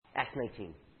Acts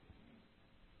 19.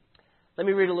 Let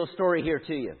me read a little story here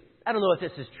to you. I don't know if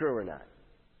this is true or not,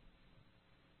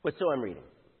 but so I'm reading.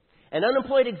 An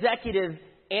unemployed executive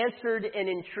answered an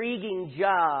intriguing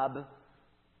job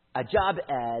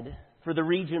ad for the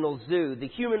regional zoo. The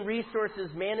human resources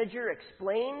manager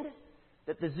explained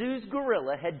that the zoo's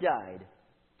gorilla had died.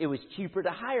 It was cheaper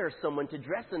to hire someone to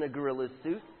dress in a gorilla's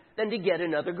suit than to get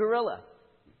another gorilla.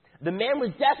 The man was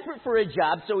desperate for a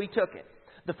job, so he took it.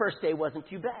 The first day wasn't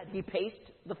too bad. He paced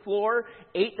the floor,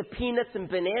 ate the peanuts and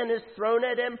bananas thrown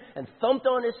at him, and thumped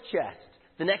on his chest.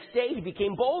 The next day, he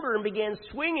became bolder and began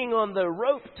swinging on the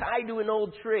rope tied to an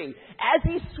old tree. As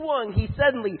he swung, he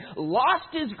suddenly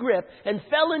lost his grip and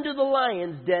fell into the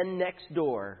lion's den next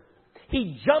door.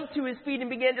 He jumped to his feet and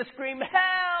began to scream,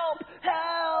 "Help!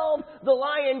 Help!" The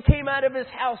lion came out of his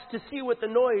house to see what the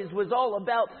noise was all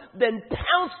about, then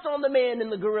pounced on the man in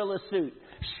the gorilla suit.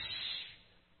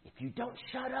 "Shh! If you don't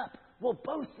shut up, we'll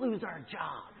both lose our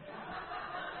job."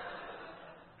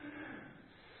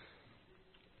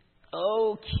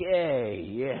 Okay,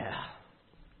 yeah.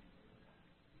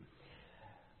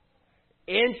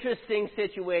 Interesting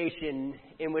situation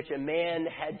in which a man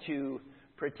had to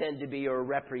pretend to be or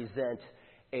represent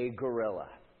a gorilla.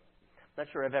 Not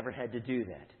sure I've ever had to do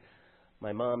that.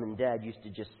 My mom and dad used to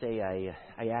just say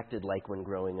I acted like one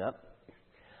growing up.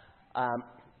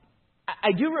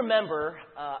 I do remember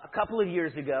a couple of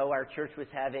years ago, our church was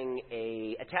having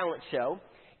a talent show,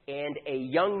 and a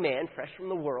young man, fresh from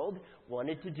the world,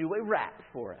 wanted to do a rap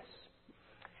for us.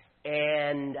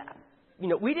 And,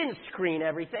 we didn't screen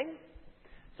everything.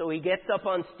 So he gets up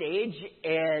on stage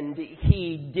and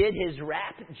he did his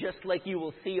rap just like you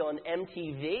will see on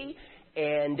MTV,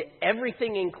 and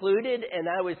everything included. And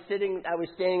I was standing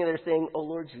there saying, "Oh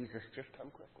Lord Jesus, just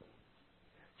come quickly.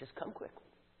 Just come quickly."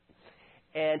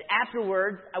 And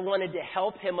afterwards, I wanted to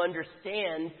help him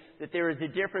understand that there is a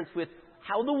difference with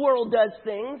how the world does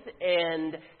things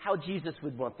and how Jesus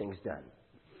would want things done.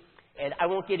 And I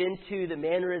won't get into the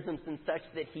mannerisms and such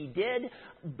that he did,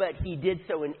 but he did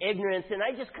so in ignorance. And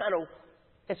I just kind of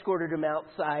escorted him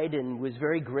outside and was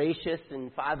very gracious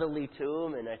and fatherly to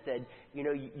him. And I said,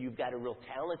 you've got a real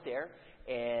talent there.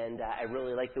 And I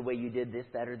really like the way you did this,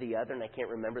 that, or the other. And I can't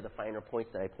remember the finer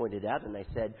points that I pointed out. And I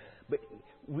said, but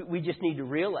you just need to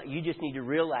realize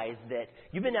that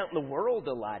you've been out in the world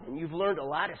a lot. And you've learned a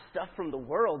lot of stuff from the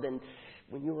world. And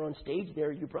when you were on stage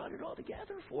there, you brought it all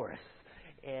together for us.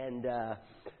 And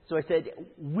so I said,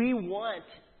 we want,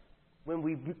 when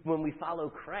we follow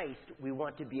Christ, we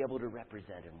want to be able to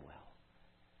represent him well.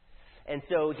 And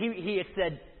so he had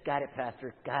said, "Got it,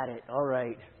 Pastor. Got it. All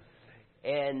right."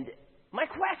 And my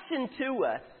question to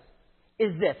us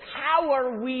is this: how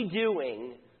are we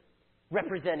doing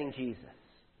representing Jesus?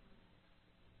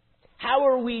 How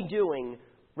are we doing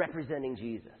representing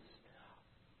Jesus?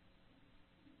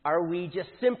 Are we just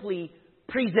simply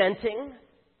presenting,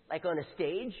 like on a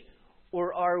stage,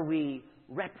 or are we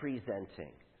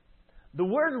representing? The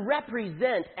word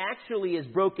represent actually is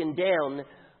broken down.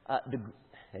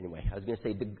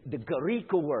 The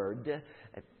Greek word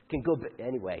can go.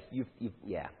 Anyway,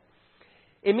 yeah.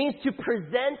 It means to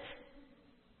present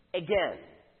again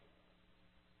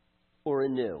or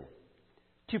anew.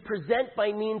 To present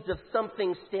by means of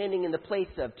something standing in the place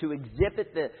of. To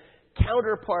exhibit the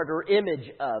counterpart or image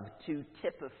of. To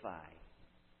typify.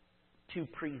 To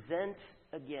present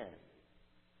again.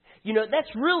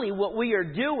 That's really what we are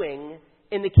doing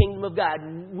in the kingdom of God.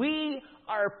 We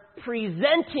are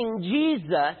presenting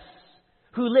Jesus,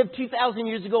 who lived 2,000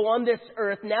 years ago on this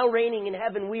earth, now reigning in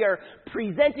heaven. We are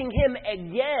presenting him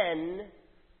again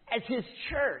as his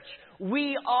church.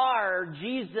 We are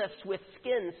Jesus with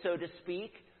skin, so to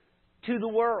speak, to the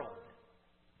world.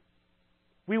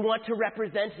 We want to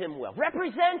represent him well.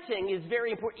 Representing is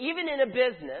very important. Even in a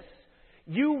business,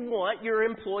 you want your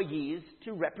employees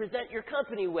to represent your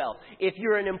company well. If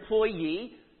you're an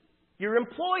employee, your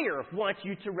employer wants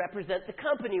you to represent the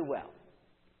company well.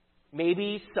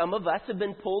 Maybe some of us have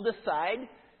been pulled aside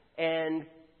and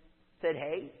said,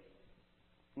 "Hey,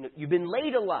 you've been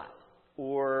late a lot,"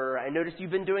 or "I noticed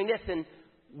you've been doing this," and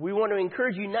we want to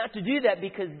encourage you not to do that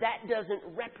because that doesn't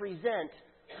represent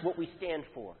what we stand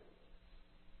for.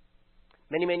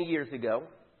 Many, many years ago,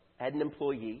 I had an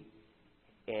employee,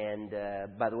 and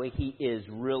by the way, he is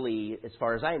really, as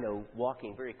far as I know,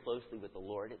 walking very closely with the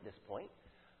Lord at this point.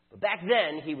 But back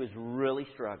then, he was really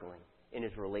struggling in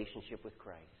his relationship with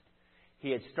Christ. He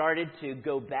had started to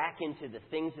go back into the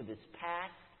things of his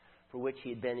past for which he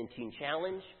had been in Teen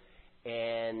Challenge,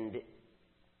 and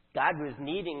God was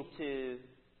needing to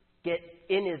get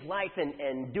in his life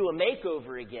and do a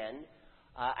makeover again.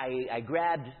 I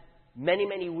grabbed many,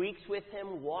 many weeks with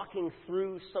him, walking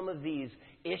through some of these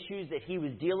issues that he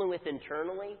was dealing with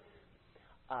internally.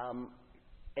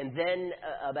 And then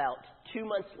about 2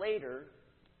 months later,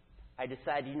 I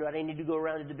decided, you know what, I need to go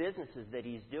around to the businesses that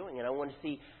he's doing, and I want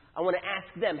to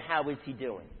ask them, how is he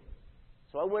doing?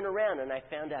 So I went around, and I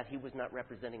found out he was not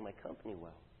representing my company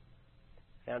well.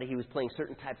 Found out he was playing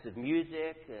certain types of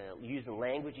music, using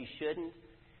language he shouldn't,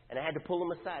 and I had to pull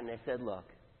him aside, and I said, look,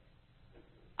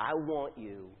 I want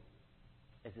you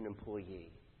as an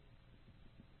employee.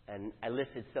 And I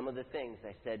listed some of the things.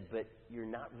 I said, but you're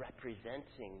not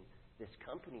representing this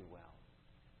company well.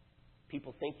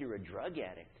 People think you're a drug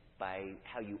addict by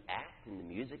how you act and the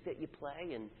music that you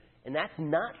play, and that's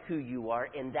not who you are,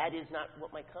 and that is not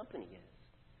what my company is.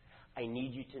 I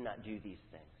need you to not do these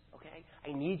things, okay?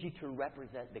 I need you to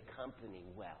represent the company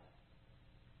well.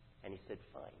 And he said,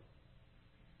 fine.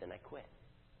 Then I quit.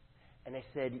 And I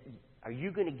said, are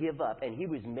you going to give up? And he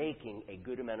was making a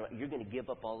good amount of money. You're going to give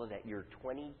up all of that. You're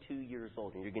 22 years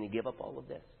old, and you're going to give up all of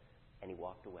this. And he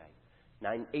walked away.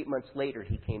 8 months later,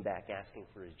 he came back asking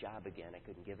for his job again. I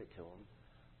couldn't give it to him.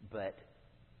 But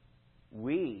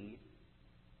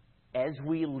as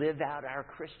we live out our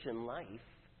Christian life,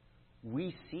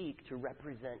 we seek to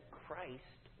represent Christ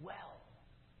well.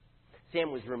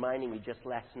 Sam was reminding me just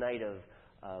last night of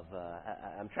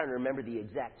I'm trying to remember the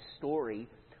exact story,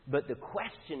 but the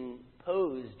question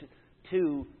posed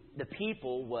to the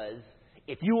people was,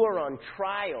 if you are on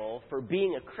trial for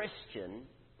being a Christian,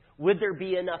 would there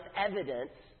be enough evidence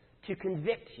to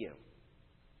convict you?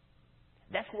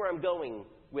 That's where I'm going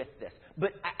with this.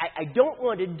 But I don't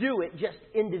want to do it just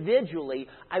individually.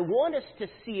 I want us to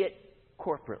see it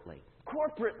corporately.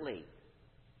 Corporately,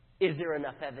 is there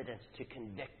enough evidence to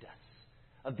convict us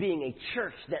of being a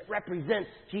church that represents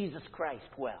Jesus Christ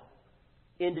well?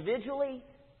 Individually,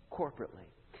 corporately.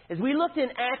 As we looked in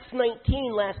Acts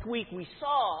 19 last week, we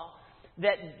saw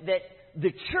that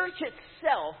the church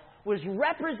itself was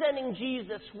representing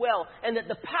Jesus well, and that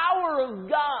the power of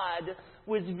God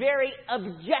was very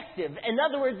objective. In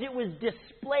other words, it was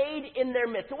displayed in their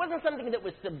midst. It wasn't something that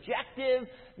was subjective,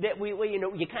 that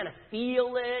you kind of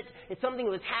feel it. It's something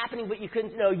that was happening, but you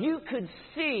couldn't know. You could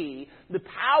see the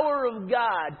power of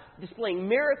God displaying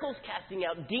miracles, casting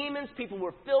out demons. People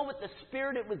were filled with the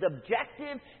Spirit. It was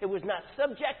objective. It was not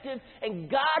subjective. And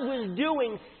God was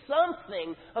doing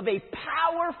something of a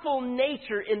powerful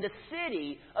nature in the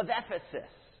city of Ephesus.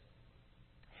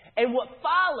 And what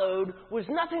followed was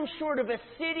nothing short of a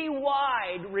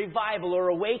citywide revival or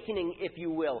awakening, if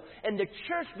you will. And the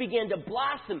church began to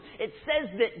blossom. It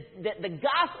says that the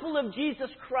gospel of Jesus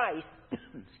Christ,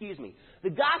 the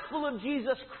gospel of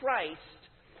Jesus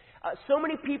Christ, so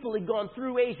many people had gone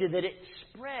through Asia that it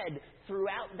spread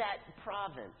throughout that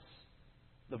province.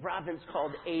 The province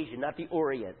called Asia, not the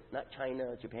Orient, not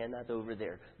China, Japan, not over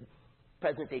there.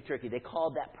 Present-day Turkey. They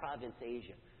called that province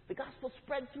Asia. The gospel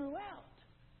spread throughout.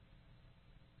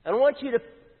 And I want you to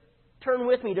turn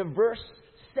with me to verse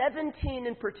 17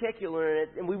 in particular.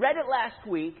 And we read it last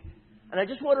week. And I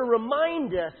just want to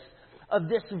remind us of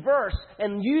this verse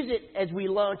and use it as we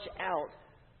launch out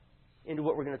into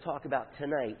what we're going to talk about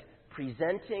tonight.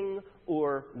 Presenting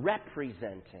or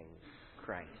representing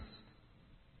Christ.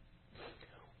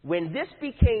 When this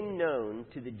became known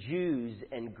to the Jews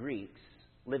and Greeks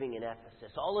living in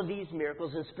Ephesus, all of these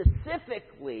miracles, and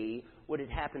specifically what had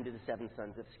happened to the 7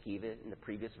 sons of Sceva in the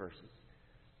previous verses.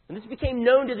 When this became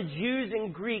known to the Jews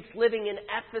and Greeks living in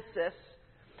Ephesus,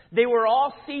 they were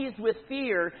all seized with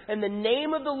fear, and the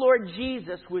name of the Lord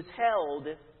Jesus was held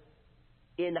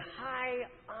in high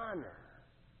honor.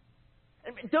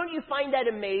 Don't you find that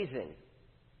amazing?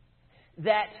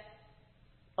 That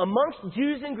amongst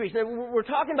Jews and Greeks, we're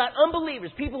talking about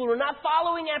unbelievers, people who were not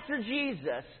following after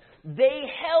Jesus, they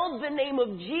held the name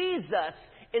of Jesus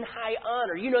in high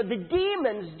honor. You know, the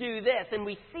demons do this, and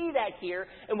we see that here,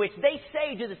 in which they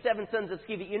say to the 7 sons of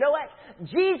Sceva, you know what?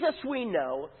 Jesus we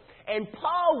know, and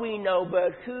Paul we know,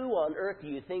 but who on earth do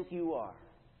you think you are?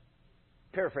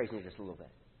 Paraphrasing just a little bit.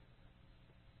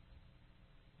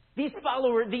 These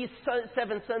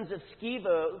 7 sons of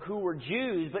Sceva, who were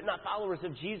Jews, but not followers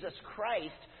of Jesus Christ,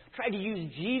 tried to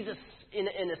use Jesus in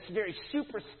a very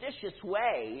superstitious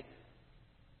way.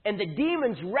 And the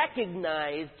demons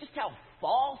recognized just how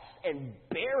false and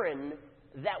barren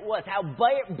that was, how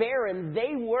barren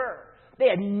they were. They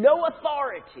had no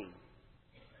authority.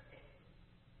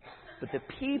 But the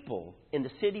people in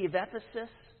the city of Ephesus,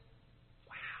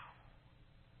 wow,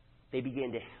 they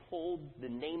began to hold the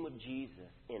name of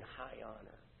Jesus in high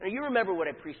honor. Now, you remember what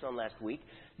I preached on last week.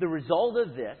 The result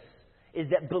of this is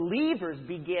that believers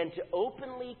began to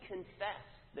openly confess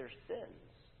their sins.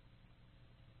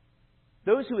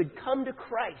 Those who had come to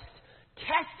Christ,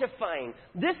 testifying,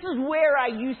 this is where I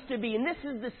used to be, and this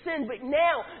is the sin, but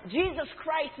now Jesus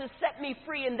Christ has set me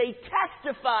free. And they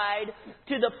testified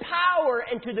to the power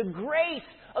and to the grace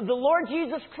of the Lord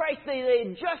Jesus Christ they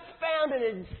had just found and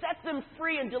had set them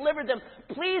free and delivered them.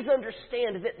 Please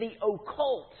understand that the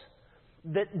occult,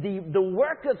 that the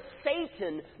work of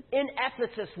Satan in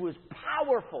Ephesus was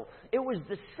powerful. It was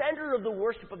the center of the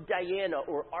worship of Diana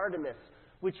or Artemis,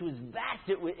 which was vast.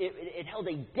 It held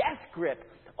a death grip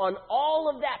on all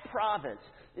of that province.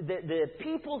 The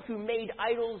people who made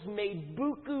idols made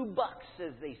buku bucks,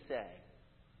 as they say.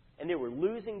 And they were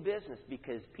losing business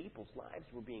because people's lives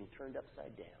were being turned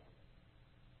upside down.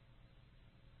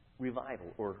 Revival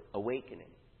or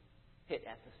awakening hit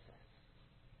Ephesus.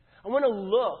 I want to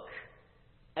look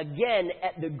again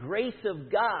at the grace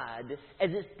of God as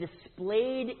it's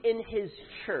displayed in His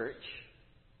church.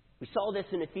 We saw this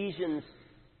in Ephesians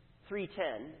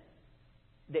 3:10,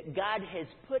 that God has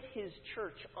put His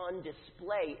church on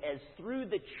display as through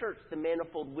the church the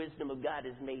manifold wisdom of God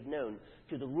is made known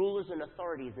to the rulers and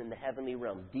authorities in the heavenly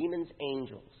realm, demons,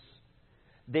 angels.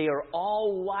 They are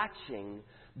all watching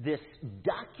this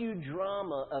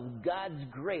docudrama of God's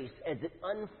grace as it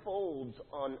unfolds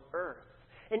on earth.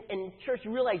 And church,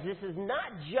 realize this is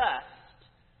not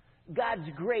just God's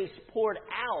grace poured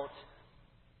out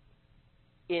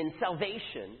in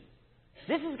salvation.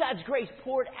 This is God's grace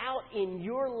poured out in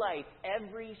your life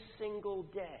every single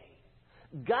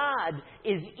day. God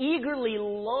is eagerly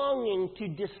longing to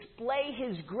display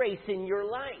His grace in your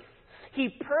life. He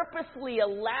purposely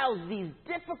allows these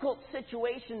difficult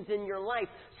situations in your life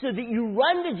so that you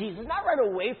run to Jesus, not run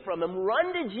away from Him,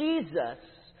 run to Jesus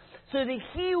so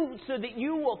that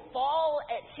you will fall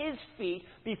at His feet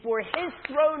before His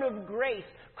throne of grace,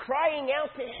 crying out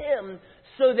to Him,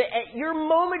 so that at your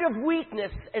moment of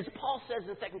weakness, as Paul says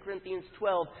in 2 Corinthians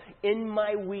 12, in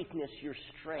my weakness your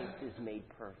strength is made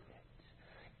perfect.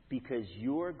 Because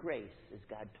your grace, as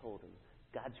God told him,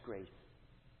 God's grace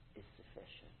is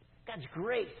sufficient. God's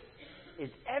grace is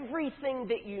everything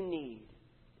that you need.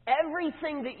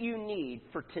 Everything that you need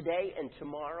for today and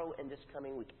tomorrow and this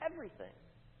coming week. Everything.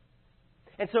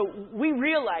 And so we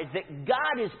realize that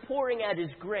God is pouring out His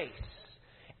grace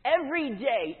every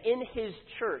day in His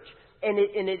church. And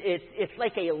it's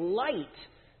like a light,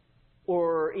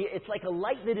 or it's like a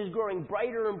light that is growing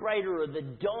brighter and brighter, or the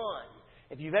dawn.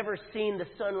 If you've ever seen the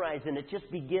sunrise and it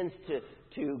just begins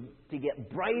to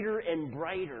get brighter and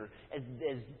brighter as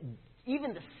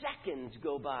even the seconds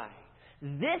go by.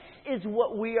 This is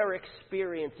what we are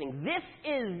experiencing. This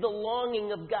is the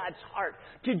longing of God's heart,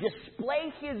 to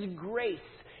display His grace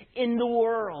in the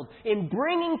world, in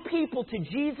bringing people to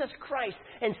Jesus Christ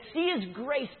and see His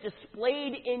grace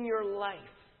displayed in your life.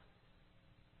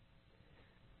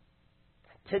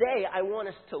 Today, I want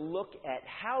us to look at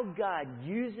how God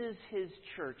uses His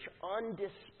church on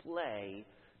display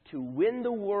to win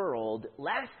the world.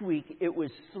 Last week, it was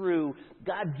through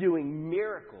God doing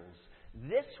miracles.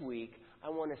 This week, I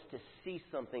want us to see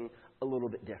something a little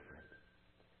bit different.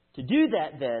 To do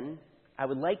that, then, I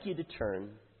would like you to turn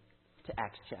to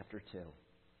Acts chapter 2.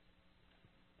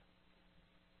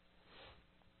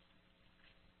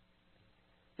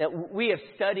 Now, we have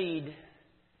studied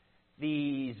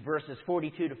these verses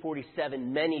 42 to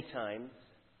 47 many times.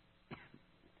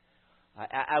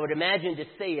 I would imagine to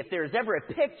say if there's ever a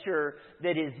picture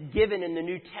that is given in the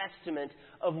New Testament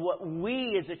of what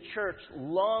we as a church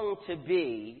long to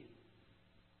be,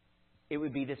 it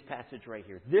would be this passage right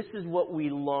here. This is what we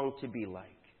long to be like.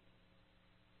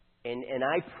 And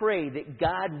I pray that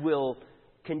God will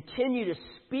continue to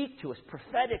speak to us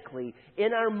prophetically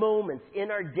in our moments,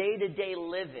 in our day-to-day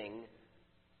living,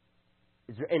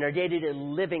 in our day-to-day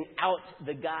living out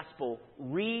the gospel,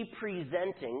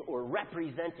 representing or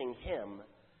representing Him.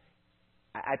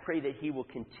 I pray that He will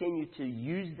continue to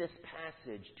use this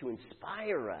passage to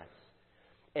inspire us,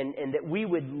 and that we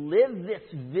would live this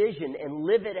vision and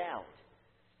live it out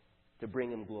to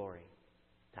bring Him glory,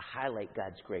 to highlight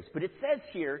God's grace. But it says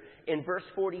here in verse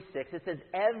 46, it says,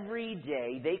 every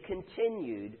day they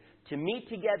continued to meet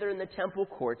together in the temple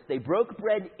courts. They broke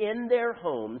bread in their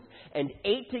homes and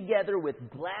ate together with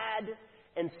glad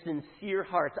and sincere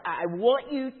hearts. I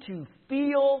want you to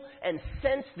feel and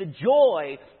sense the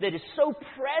joy that is so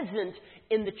present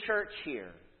in the church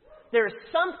here. There's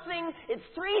something, it's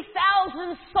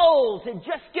 3,000 souls had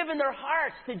just given their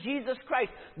hearts to Jesus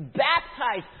Christ,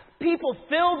 baptized, people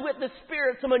filled with the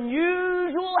Spirit, some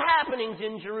unusual happenings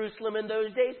in Jerusalem in those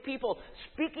days, people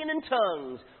speaking in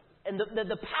tongues, and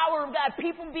the power of God,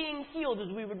 people being healed, as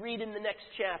we would read in the next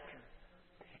chapter.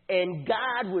 And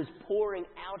God was pouring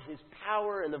out His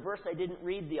power. And the verse I didn't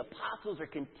read, the apostles are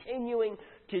continuing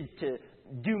to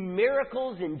do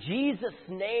miracles in Jesus'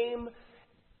 name.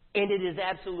 And it is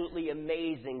absolutely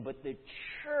amazing. But the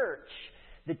church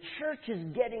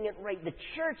is getting it right. The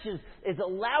church is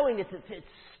allowing it. It's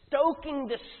stoking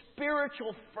the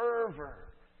spiritual fervor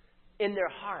in their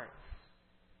hearts.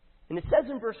 And it says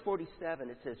in verse 47,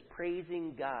 it says,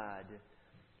 praising God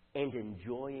and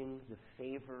enjoying the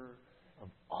favor of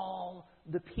all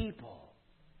the people.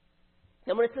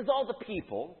 Now, when it says all the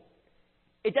people,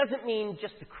 it doesn't mean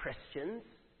just the Christians,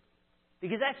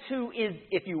 because that's who is,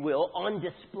 if you will, on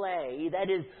display. That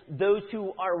is those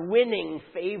who are winning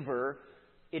favor.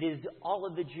 It is all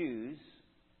of the Jews,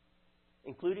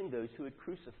 including those who had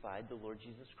crucified the Lord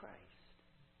Jesus Christ.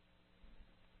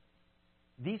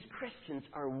 These Christians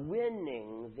are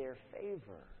winning their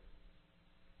favor.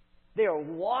 They are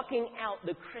walking out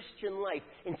the Christian life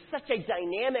in such a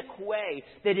dynamic way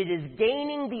that it is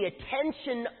gaining the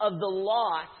attention of the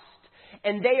lost,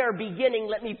 and they are beginning,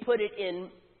 let me put it in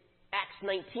Acts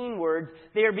 19 words,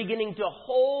 they are beginning to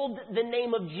hold the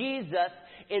name of Jesus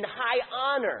in high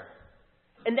honor.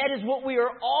 And that is what we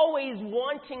are always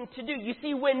wanting to do. You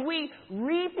see, when we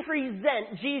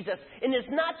represent Jesus, and it's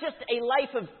not just a life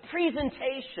of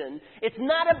presentation, it's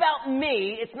not about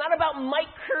me, it's not about Mike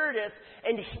Curtis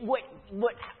and what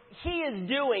he is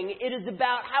doing. It is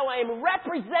about how I am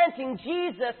representing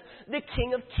Jesus, the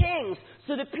King of Kings,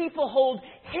 so that people hold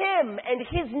Him and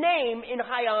His name in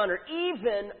high honor,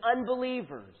 even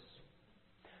unbelievers.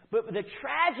 But the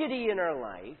tragedy in our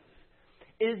life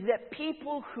is that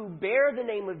people who bear the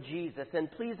name of Jesus,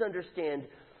 and please understand,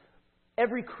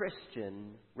 every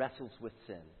Christian wrestles with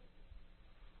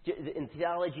sin. In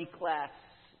theology class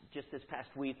just this past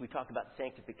week, we talked about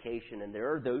sanctification, and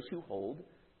there are those who hold,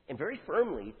 and very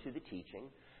firmly to the teaching,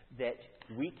 that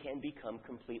we can become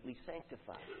completely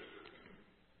sanctified.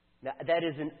 Now, that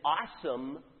is an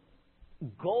awesome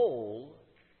goal,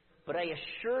 but I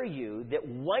assure you that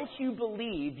once you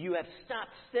believe you have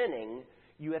stopped sinning,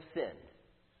 you have sinned.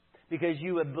 Because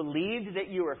you have believed that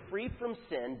you are free from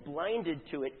sin, blinded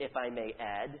to it, if I may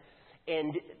add,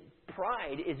 and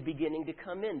pride is beginning to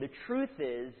come in. The truth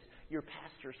is, your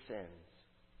pastor sins.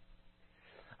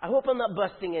 I hope I'm not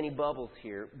busting any bubbles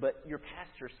here, but your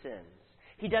pastor sins.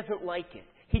 He doesn't like it.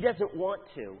 He doesn't want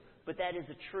to, but that is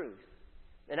the truth.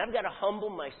 And I've got to humble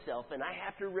myself, and I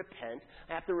have to repent.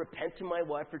 I have to repent to my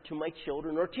wife or to my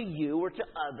children or to you or to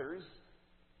others.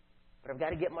 But I've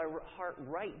got to get my heart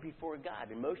right before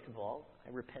God. And most of all, I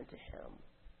repent to Him.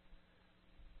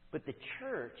 But the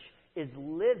church is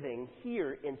living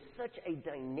here in such a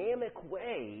dynamic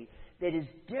way that is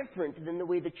different than the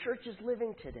way the church is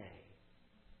living today.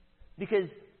 Because,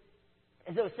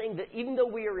 as I was saying, that even though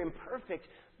we are imperfect,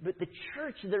 but the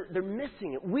church, they're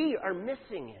missing it. We are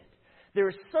missing it. There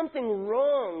is something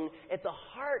wrong at the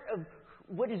heart of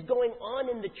what is going on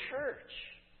in the church,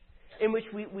 in which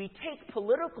we take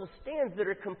political stands that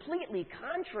are completely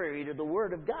contrary to the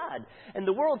Word of God. And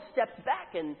the world steps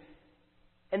back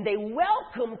and they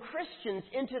welcome Christians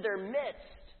into their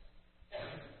midst.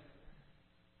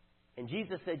 And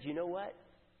Jesus said, you know what?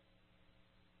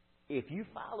 If you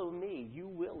follow me, you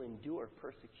will endure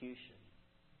persecution.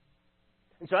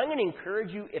 And so I'm going to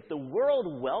encourage you, if the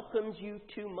world welcomes you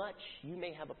too much, you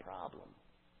may have a problem.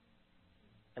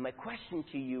 And my question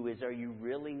to you is, are you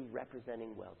really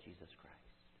representing well Jesus Christ?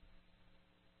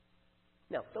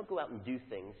 Now, don't go out and do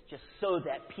things just so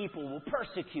that people will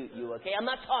persecute you, okay? I'm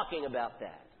not talking about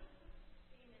that.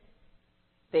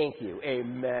 Thank you.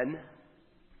 Amen.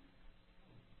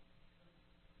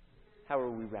 How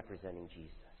are we representing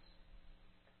Jesus?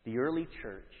 The early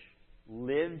church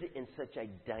lived in such a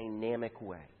dynamic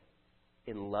way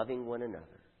in loving one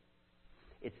another.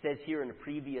 It says here in a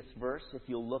previous verse, if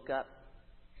you'll look up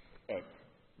at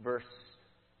verse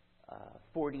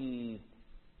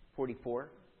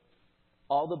 44,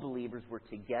 all the believers were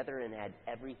together and had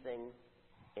everything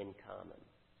in common.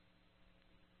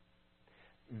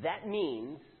 That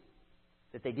means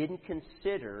that they didn't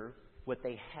consider what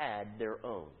they had their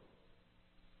own.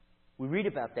 We read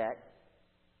about that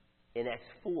in Acts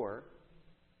 4.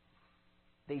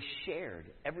 They shared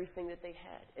everything that they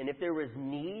had. And if there was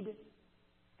need,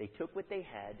 they took what they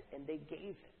had and they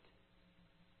gave it.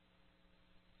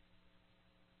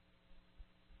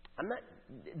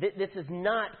 This is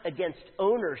not against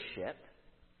ownership.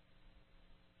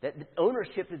 That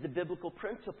ownership is a biblical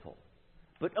principle.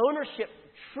 But ownership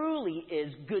truly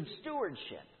is good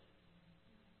stewardship.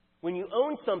 When you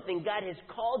own something, God has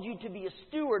called you to be a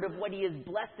steward of what He has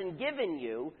blessed and given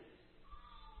you.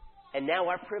 And now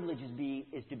our privilege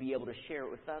is to be able to share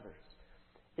it with others.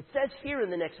 It says here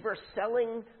in the next verse,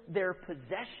 selling their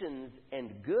possessions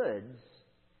and goods,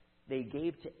 they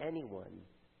gave to anyone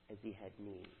as he had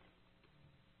need.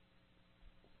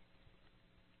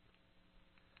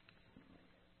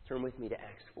 Turn with me to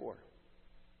Acts 4.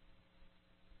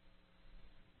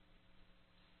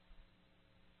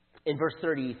 In verse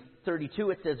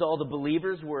 32, it says, all the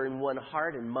believers were in one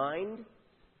heart and mind.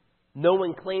 No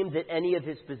one claimed that any of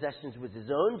his possessions was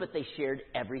his own, but they shared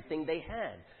everything they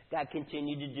had. God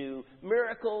continued to do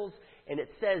miracles, and it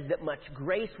says that much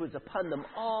grace was upon them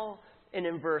all. And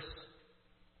in verse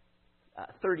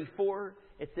 34,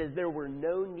 it says there were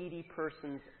no needy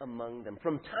persons among them.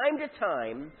 From time to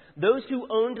time, those who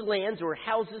owned lands or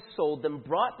houses sold them,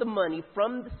 brought the money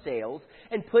from the sales,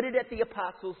 and put it at the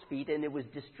apostles' feet, and it was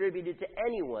distributed to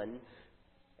anyone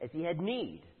as he had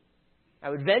need. I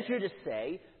would venture to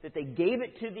say that they gave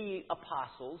it to the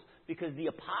apostles because the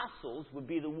apostles would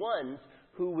be the ones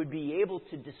who would be able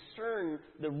to discern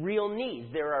the real needs.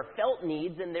 There are felt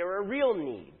needs and there are real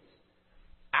needs.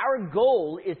 Our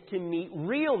goal is to meet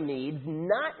real needs,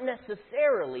 not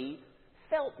necessarily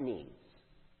felt needs.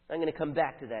 I'm going to come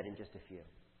back to that in just a few.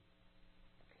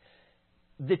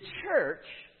 The church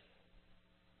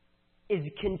is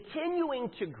continuing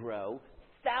to grow.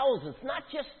 Thousands, not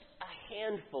just a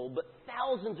handful, but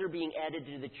thousands are being added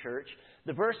to the church.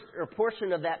 The verse or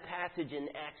portion of that passage in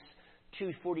Acts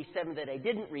 2:47 that I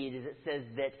didn't read is it says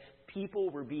that people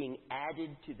were being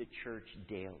added to the church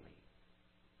daily.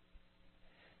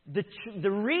 The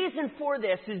reason for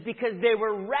this is because they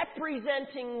were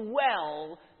representing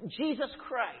well Jesus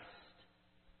Christ.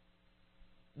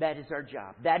 That is our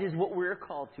job. That is what we're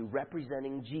called to,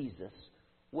 representing Jesus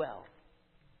well.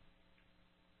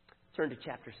 Turn to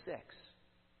chapter 6.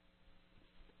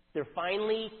 There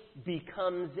finally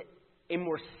becomes a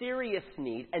more serious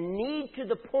need, a need to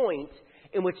the point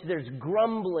in which there's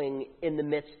grumbling in the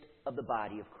midst of the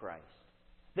body of Christ.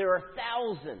 There are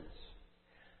thousands.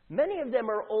 Many of them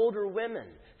are older women.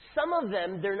 Some of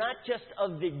them, they're not just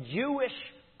of the Jewish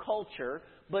culture,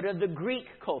 but of the Greek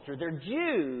culture. They're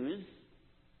Jews,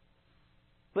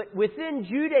 but within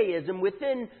Judaism,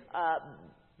 within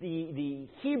the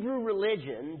Hebrew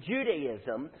religion,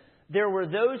 Judaism, there were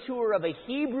those who were of a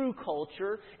Hebrew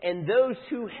culture and those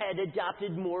who had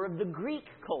adopted more of the Greek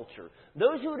culture.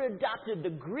 Those who had adopted the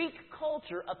Greek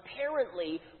culture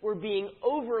apparently were being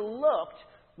overlooked.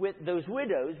 With those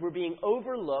widows were being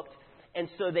overlooked, and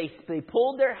so they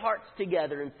pulled their hearts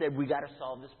together and said, we got to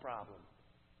solve this problem.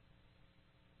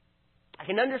 I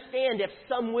can understand if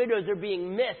some widows are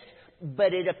being missed,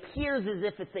 but it appears as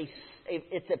if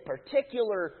it's a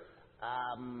particular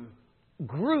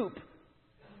group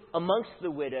amongst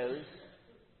the widows,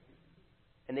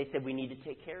 and they said, we need to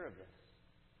take care of this.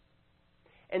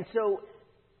 And so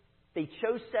they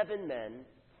chose 7 men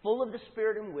full of the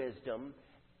Spirit and wisdom,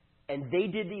 and they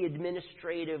did the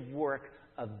administrative work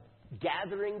of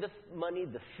gathering the money,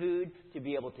 the food, to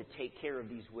be able to take care of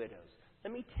these widows.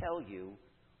 Let me tell you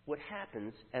what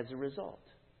happens as a result.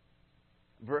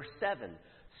 Verse 7.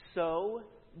 So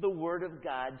the word of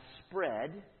God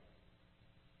spread.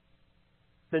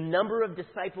 The number of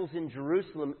disciples in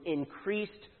Jerusalem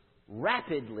increased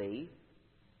rapidly,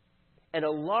 and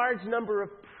a large number of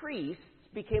priests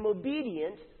became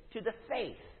obedient to the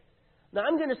faith. Now,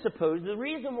 I'm going to suppose the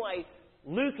reason why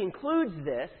Luke includes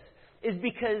this is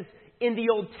because in the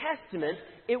Old Testament,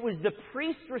 it was the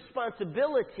priest's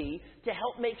responsibility to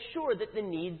help make sure that the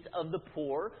needs of the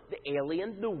poor, the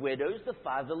alien, the widows, the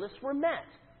fatherless were met.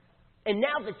 And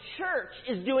now the church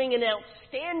is doing an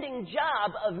outstanding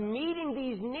job of meeting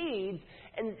these needs,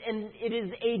 and it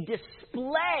is a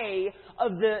display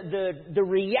of the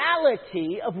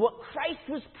reality of what Christ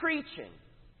was preaching.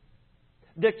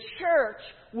 The church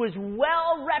was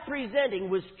well representing,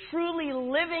 was truly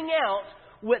living out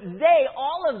what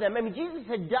all of them, Jesus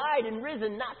had died and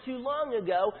risen not too long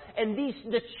ago, and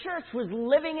the church was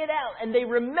living it out. And they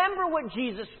remember what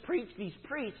Jesus preached, these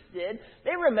priests did.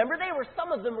 They remember,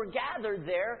 some of them were gathered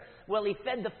there while he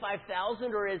fed the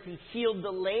 5,000, or as he healed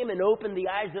the lame and opened the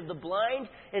eyes of the blind,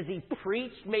 as he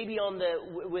preached maybe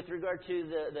with regard to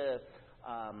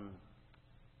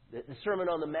the Sermon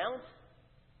on the Mount.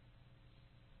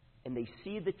 And they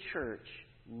see the church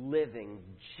living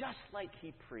just like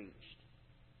he preached.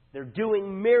 They're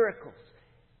doing miracles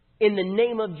in the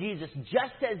name of Jesus,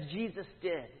 just as Jesus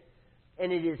did.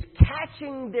 And it is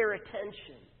catching their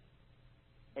attention.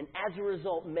 And as a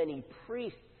result, many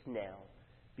priests now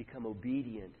become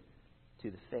obedient to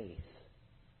the faith.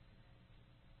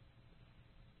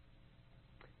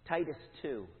 Titus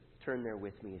 2. Turn there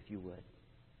with me if you would.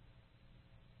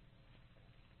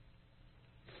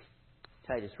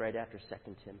 Titus, right after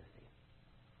 2 Timothy.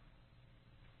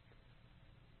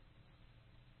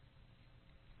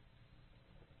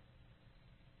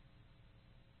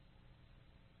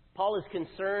 Paul is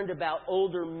concerned about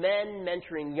older men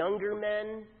mentoring younger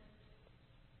men.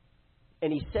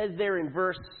 And he says there in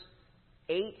verse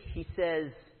 8, he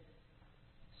says,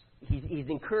 he's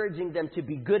encouraging them to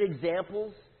be good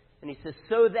examples. And he says,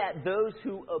 so that those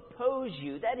who oppose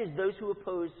you, that is, those who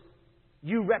oppose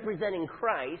you representing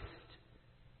Christ,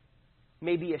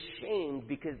 may be ashamed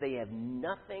because they have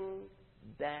nothing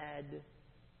bad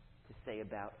to say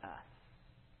about us.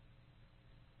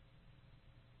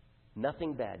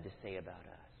 Nothing bad to say about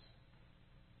us.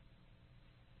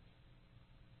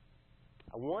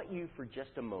 I want you for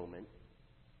just a moment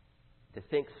to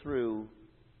think through,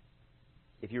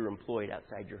 if you're employed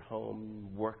outside your home,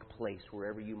 workplace,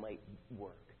 wherever you might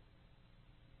work.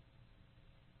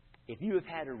 If you have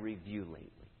had a review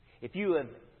lately, if you have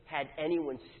had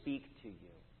anyone speak to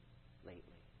you lately,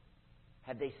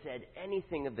 have they said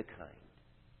anything of the kind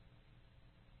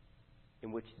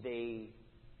in which they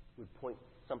would point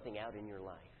something out in your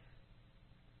life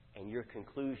and your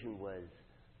conclusion was,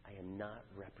 I am not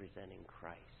representing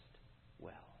Christ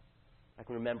well? I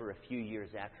can remember a few years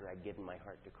after I'd given my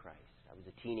heart to Christ. I was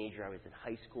a teenager. I was in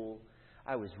high school.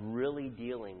 I was really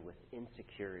dealing with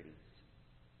insecurities.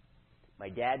 My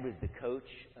dad was the coach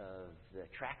of the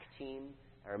track team.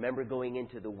 I remember going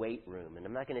into the weight room, and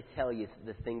I'm not going to tell you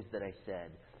the things that I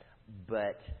said,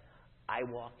 but I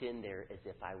walked in there as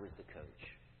if I was the coach.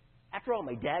 After all,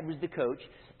 my dad was the coach,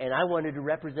 and I wanted to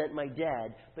represent my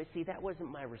dad, but see, that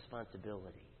wasn't my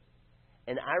responsibility.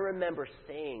 And I remember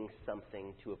saying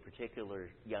something to a particular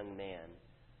young man,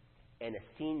 and a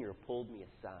senior pulled me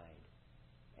aside,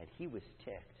 and he was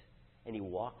ticked. And he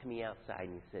walked me outside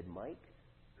and he said, Mike,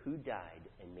 who died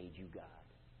and made you God?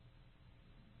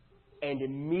 And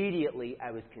immediately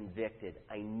I was convicted.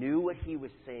 I knew what he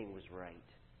was saying was right.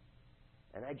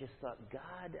 And I just thought,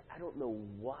 God, I don't know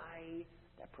why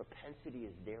that propensity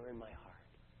is there in my heart,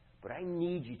 but I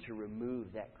need you to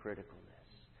remove that criticalness.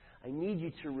 I need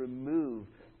you to remove,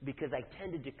 because I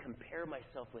tended to compare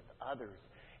myself with others.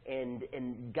 And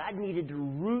God needed to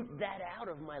root that out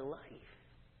of my life.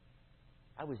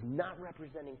 I was not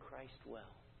representing Christ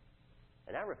well.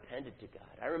 And I repented to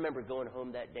God. I remember going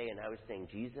home that day and I was saying,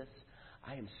 Jesus,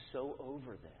 I am so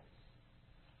over this.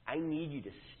 I need you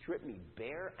to strip me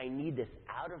bare. I need this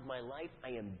out of my life. I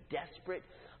am desperate.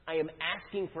 I am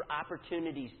asking for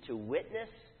opportunities to witness.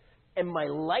 And my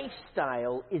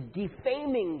lifestyle is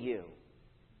defaming you.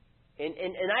 And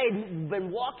I had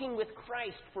been walking with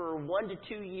Christ for 1 to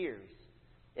 2 years.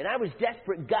 And I was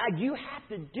desperate. God, you have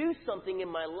to do something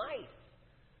in my life.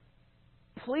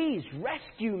 Please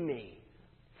rescue me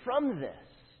from this.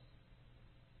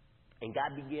 And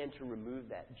God began to remove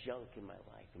that junk in my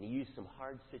life. And He used some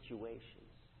hard situations.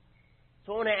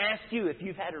 So I want to ask you, if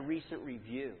you've had a recent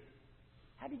review,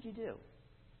 how did you do?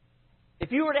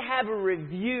 If you were to have a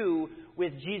review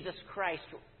with Jesus Christ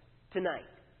tonight,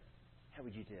 how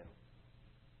would you do?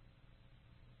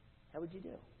 How would you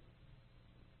do?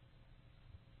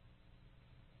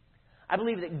 I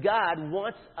believe that God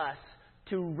wants us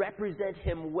to represent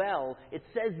Him well. It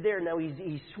says there, now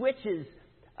he switches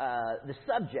the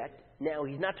subject. Now,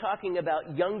 he's not talking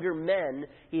about younger men.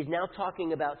 He's now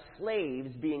talking about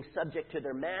slaves being subject to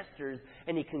their masters.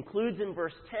 And he concludes in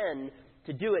verse 10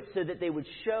 to do it so that they would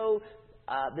show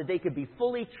that they could be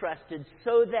fully trusted,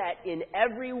 so that in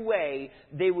every way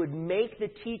they would make the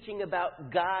teaching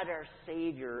about God our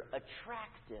Savior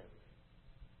attractive.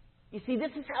 You see,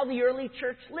 this is how the early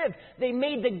church lived. They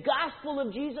made the gospel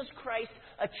of Jesus Christ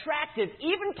attractive,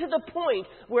 even to the point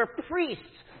where priests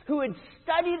who had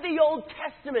studied the Old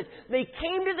Testament, they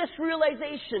came to this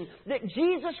realization that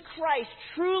Jesus Christ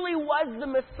truly was the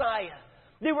Messiah.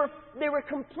 They were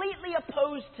completely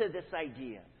opposed to this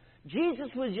idea. Jesus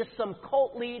was just some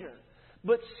cult leader.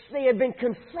 But they had been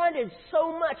confronted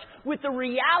so much with the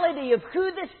reality of who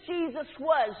this Jesus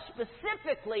was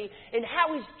specifically, and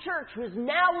how His church was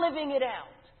now living it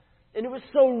out. And it was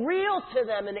so real to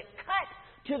them, and it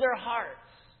cut to their hearts,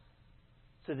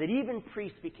 so that even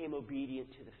priests became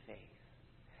obedient to the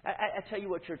faith. I tell you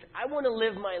what, church, I want to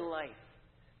live my life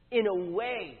in a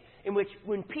way in which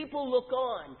when people look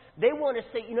on, they want to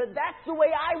say, that's the way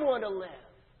I want to live.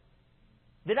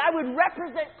 That I would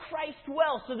represent Christ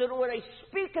well, so that when I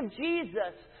speak of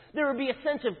Jesus, there would be a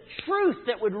sense of truth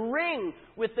that would ring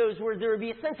with those words. There would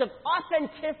be a sense of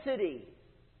authenticity.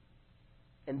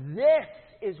 And this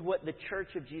is what the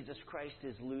Church of Jesus Christ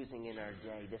is losing in our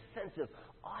day, the sense of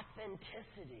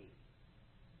authenticity.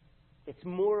 It's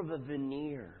more of a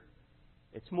veneer.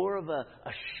 It's more of a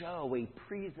show, a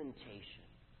presentation,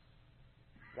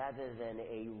 rather than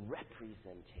a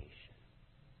representation.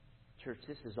 Church,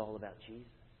 this is all about Jesus.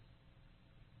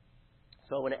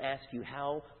 So I want to ask you,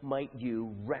 how might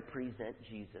you represent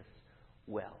Jesus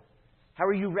well? How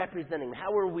are you representing him?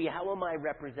 How am I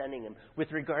representing him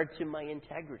with regard to my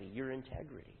integrity, your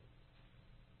integrity?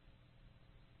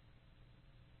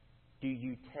 Do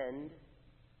you tend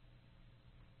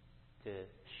to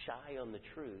shy on the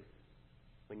truth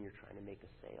when you're trying to make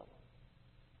a sale?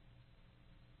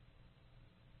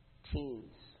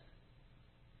 Teens,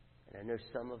 and I know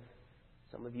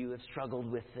some of you have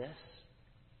struggled with this,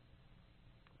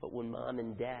 but when mom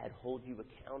and dad hold you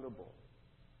accountable,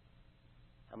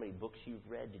 how many books you've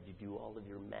read, did you do all of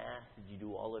your math, did you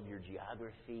do all of your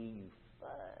geography, you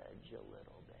fudge a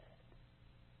little bit.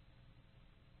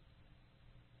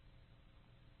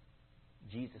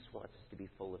 Jesus wants us to be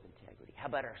full of integrity. How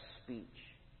about our speech?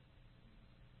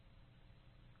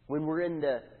 When we're in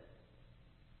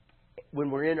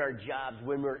our jobs,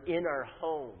 when we're in our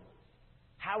home,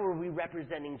 how are we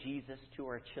representing Jesus to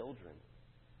our children?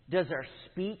 Does our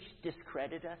speech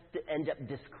discredit us, to end up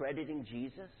discrediting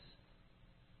Jesus?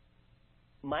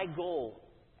 My goal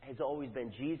has always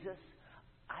been, Jesus,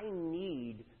 I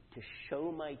need to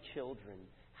show my children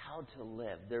how to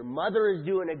live. Their mother is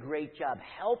doing a great job.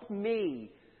 Help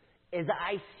me as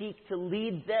I seek to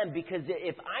lead them, because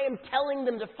if I am telling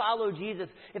them to follow Jesus,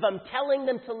 if I'm telling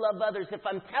them to love others, if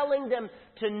I'm telling them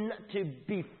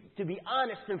to be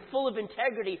honest and full of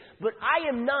integrity, but I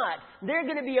am not, they're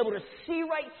going to be able to see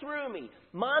right through me.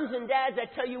 Moms and dads, I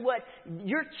tell you what,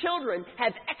 your children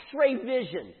have X-ray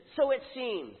vision, so it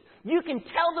seems. You can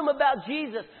tell them about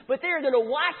Jesus, but they're going to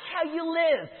watch how you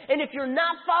live. And if you're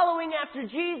not following after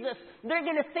Jesus, they're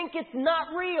going to think it's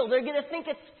not real. They're going to think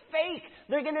it's fake.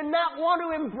 They're going to not want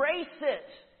to embrace it.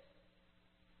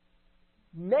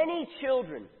 Many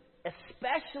children,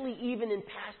 especially even in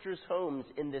pastors' homes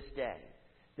in this day,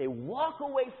 they walk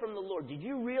away from the Lord. Did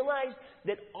you realize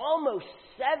that almost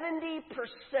 70%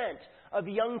 of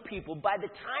young people, by the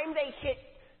time they hit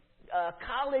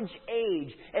college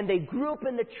age and they grew up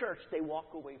in the church, they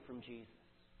walk away from Jesus?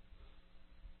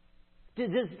 Does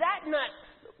that not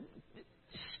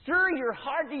stir your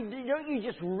heart? Don't you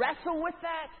just wrestle with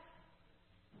that?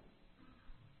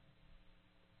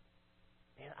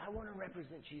 Man, I want to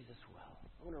represent Jesus well.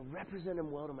 I want to represent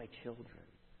him well to my children.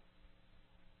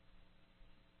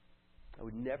 I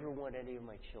would never want any of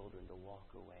my children to walk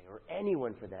away, or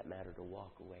anyone for that matter to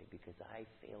walk away, because I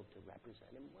failed to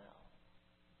represent him well.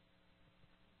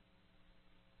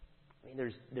 I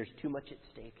mean, there's too much at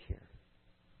stake here.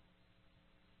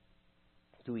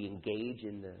 Do we engage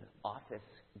in the office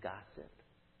gossip?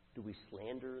 Do we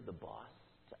slander the boss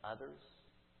to others?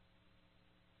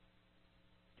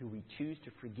 Do we choose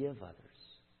to forgive others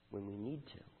when we need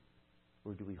to?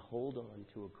 Or do we hold on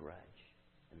to a grudge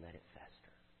and let it fester?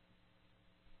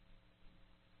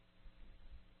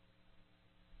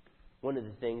 One of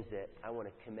the things that I want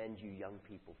to commend you young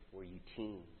people for, you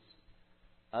teens,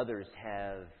 others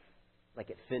have,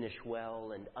 like at Finish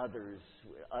Well and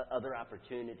other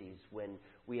opportunities when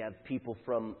we have people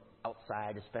from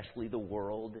outside, especially the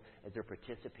world, as they're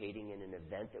participating in an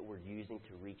event that we're using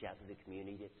to reach out to the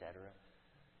community, etc.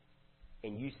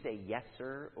 And you say yes,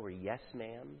 sir, or yes,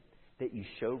 ma'am, that you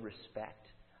show respect.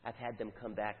 I've had them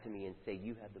come back to me and say,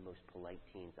 you have the most polite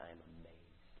teens. I am amazed.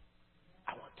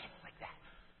 I want kids like that.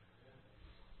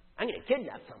 I'm going to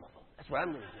kidnap some of them. That's what I'm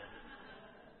going to do.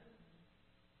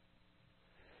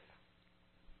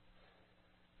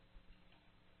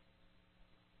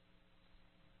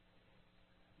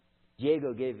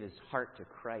 Diego gave his heart to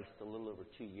Christ a little over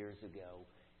 2 years ago.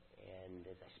 And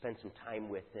as I spent some time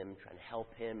with him, trying to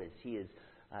help him as he is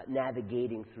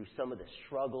navigating through some of the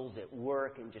struggles at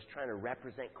work and just trying to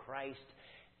represent Christ.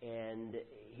 And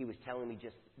he was telling me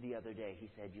just the other day, he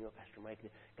said, you know, Pastor Mike,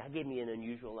 God gave me an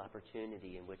unusual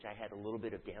opportunity in which I had a little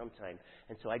bit of downtime.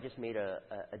 And so I just made a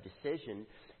decision,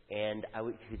 and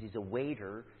because he's a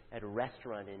waiter at a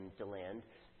restaurant in DeLand,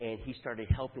 and he started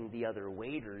helping the other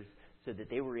waiters so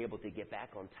that they were able to get back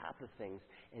on top of things.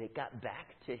 And it got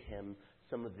back to him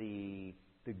some of the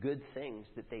good things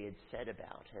that they had said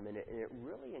about him, and it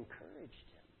really encouraged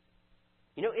him.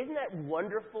 You know, isn't that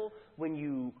wonderful when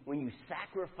you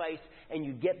sacrifice and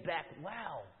you get back,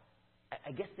 wow,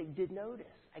 I guess they did notice.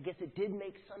 I guess it did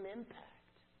make some impact.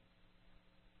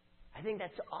 I think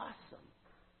that's awesome.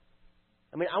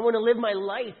 I mean, I want to live my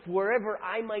life wherever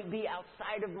I might be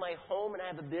outside of my home, and I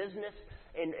have a business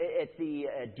and at the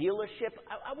dealership.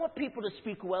 I want people to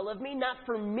speak well of me, not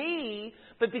for me,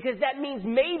 but because that means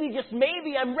maybe, just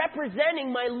maybe, I'm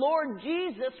representing my Lord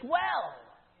Jesus well.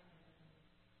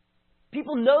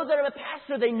 People know that I'm a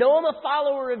pastor. They know I'm a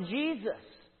follower of Jesus.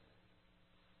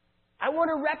 I want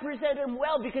to represent Him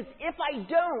well, because if I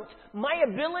don't, my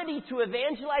ability to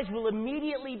evangelize will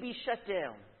immediately be shut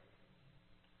down.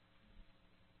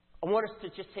 I want us to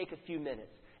just take a few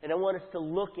minutes, and I want us to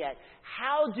look at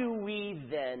how do we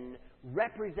then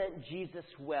represent Jesus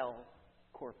well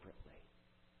corporately?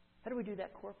 How do we do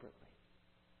that corporately?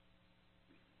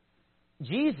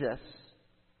 Jesus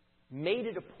made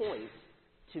it a point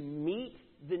to meet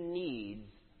the needs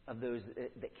of those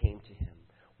that came to Him.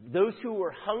 Those who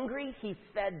were hungry, He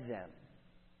fed them.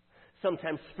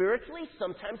 Sometimes spiritually,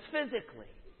 sometimes physically.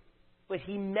 But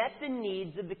He met the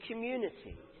needs of the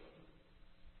community.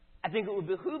 I think it would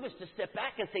behoove us to step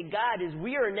back and say, God, as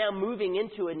we are now moving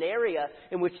into an area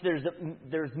in which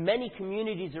there's many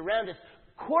communities around us,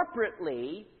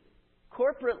 corporately,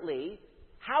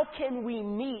 how can we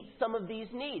meet some of these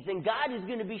needs? And God is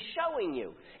going to be showing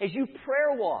you as you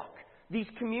prayer walk these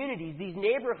communities, these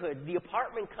neighborhoods, the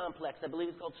apartment complex, I believe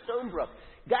it's called Stonebrook.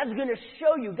 God's going to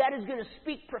show you. God is going to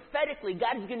speak prophetically.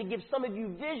 God is going to give some of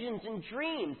you visions and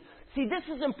dreams. See, this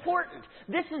is important.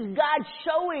 This is God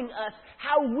showing us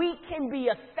how we can be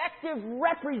effective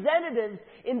representatives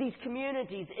in these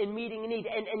communities in meeting a need.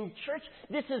 And church,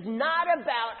 this is not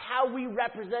about how we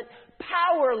represent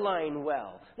Powerline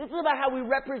well. This is about how we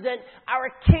represent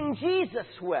our King Jesus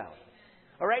well.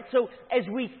 All right, so as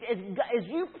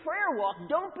you prayer walk,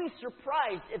 don't be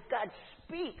surprised if God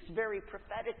speaks very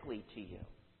prophetically to you.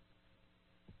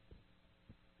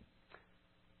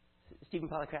 Stephen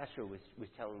Policastro was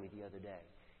telling me the other day.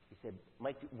 He said,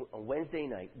 Mike, on Wednesday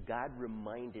night, God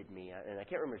reminded me, and I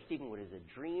can't remember, Stephen, what is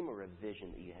a dream or a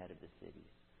vision that you had of the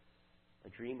cities? A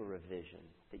dream or a vision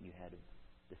that you had of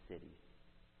the cities?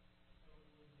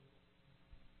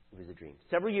 It was a dream.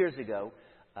 Several years ago,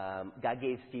 God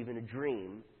gave Stephen a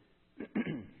dream,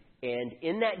 and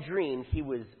in that dream, he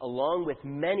was, along with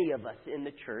many of us in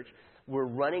the church, were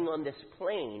running on this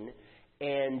plane,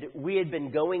 and we had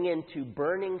been going into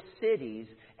burning cities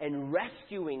and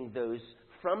rescuing those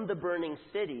from the burning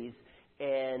cities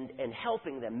and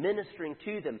helping them, ministering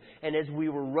to them. And as we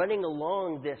were running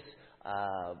along this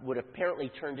what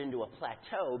apparently turned into a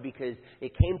plateau, because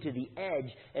it came to the edge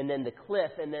and then the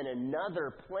cliff and then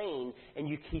another plane, and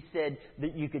he said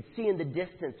that you could see in the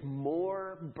distance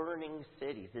more burning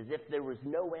cities, as if there was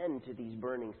no end to these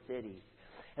burning cities.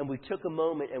 And we took a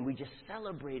moment and we just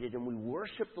celebrated and we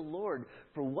worshiped the Lord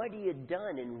for what He had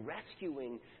done in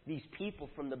rescuing these people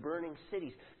from the burning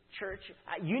cities. Church,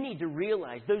 you need to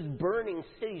realize those burning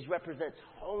cities represent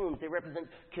homes. They represent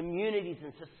communities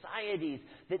and societies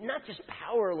that not just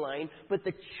Powerline, but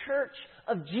the Church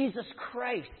of Jesus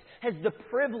Christ has the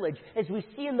privilege, as we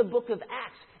see in the book of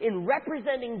Acts, in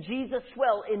representing Jesus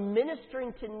well, in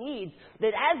ministering to needs, that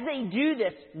as they do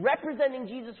this, representing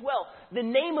Jesus well, the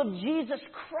name of Jesus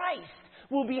Christ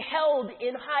will be held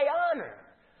in high honor.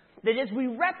 That as we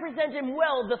represent Him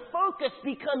well, the focus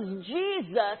becomes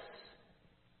Jesus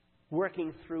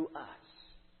working through us.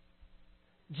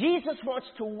 Jesus wants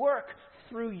to work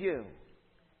through you.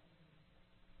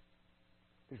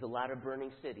 There's a lot of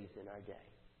burning cities in our day,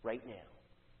 right now.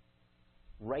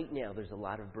 Right now, there's a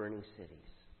lot of burning cities.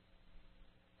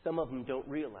 Some of them don't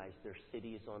realize their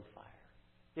city is on fire.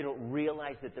 They don't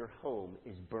realize that their home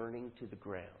is burning to the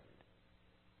ground.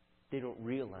 They don't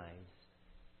realize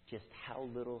just how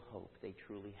little hope they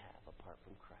truly have apart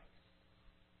from Christ.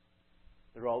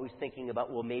 They're always thinking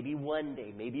about, well, maybe one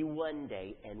day,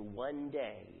 and one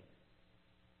day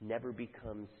never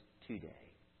becomes today.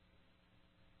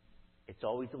 It's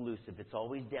always elusive. It's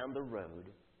always down the road,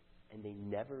 and they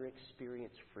never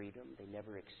experience freedom. They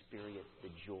never experience the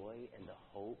joy and the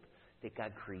hope that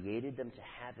God created them to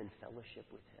have in fellowship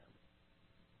with Him.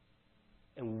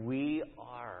 And we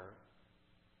are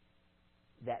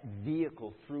that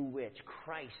vehicle through which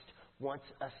Christ wants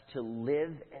us to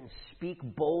live and speak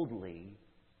boldly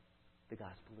the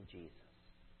gospel of Jesus.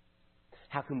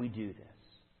 How can we do this?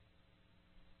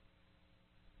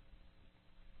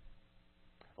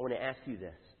 I want to ask you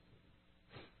this.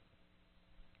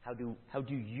 How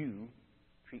do you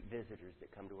treat visitors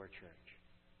that come to our church?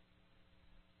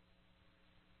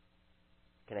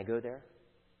 Can I go there?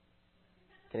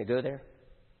 Can I go there?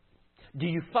 Do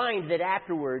you find that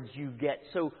afterwards you get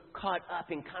so caught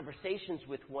up in conversations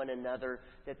with one another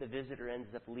that the visitor ends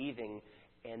up leaving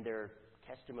and their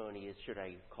testimony is, should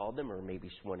I call them, or maybe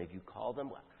one of you call them?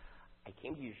 Well, I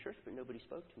came to your church, but nobody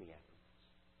spoke to me afterwards.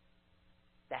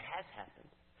 That has happened.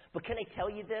 But can I tell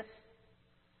you this?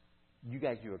 You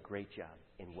guys do a great job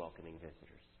in welcoming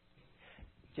visitors.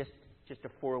 Just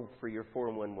for your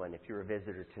 411, if you're a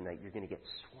visitor tonight, you're going to get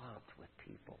swamped with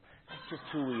people. That's just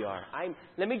who we are.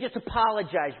 Let me just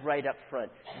apologize right up front.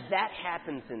 That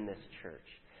happens in this church.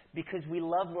 because we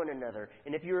love one another.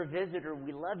 And if you're a visitor,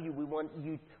 we love you. We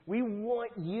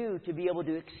want you to be able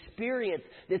to experience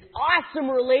this awesome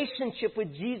relationship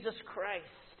with Jesus Christ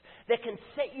that can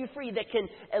set you free, that can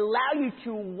allow you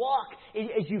to walk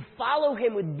as you follow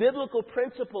Him with biblical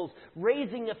principles,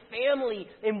 raising a family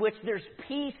in which there's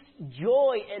peace,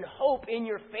 joy, and hope in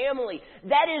your family.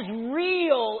 That is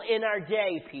real in our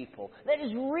day, people. That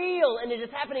is real, and it is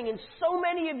happening in so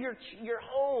many of your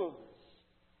homes.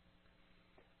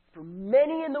 For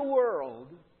many in the world,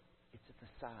 it's a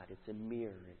facade, it's a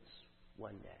mirror, it's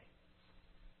one day.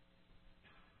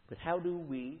 But how do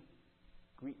we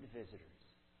greet the visitors?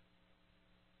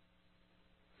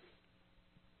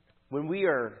 When we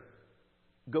are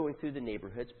going through the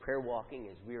neighborhoods, prayer walking,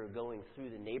 as we are going through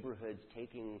the neighborhoods,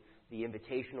 taking the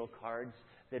invitational cards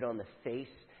that on the face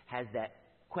has that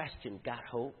question, got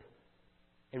hope?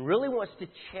 And really wants to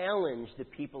challenge the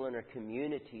people in our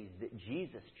communities that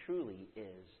Jesus truly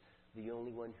is the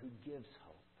only one who gives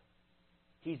hope.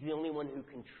 He's the only one who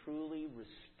can truly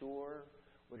restore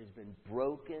what has been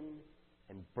broken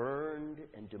and burned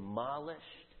and demolished.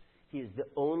 He is the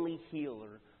only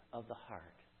healer of the heart.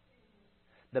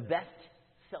 The best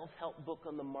self-help book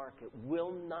on the market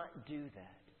will not do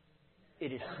that.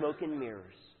 It is smoke and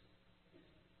mirrors.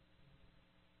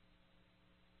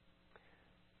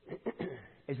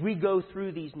 As we go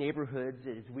through these neighborhoods,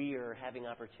 as we are having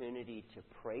opportunity to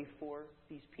pray for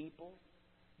these people,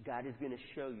 God is going to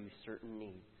show you certain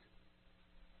needs.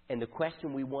 And the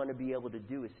question we want to be able to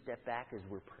do is step back as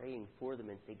we're praying for them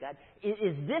and say, God,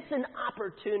 is this an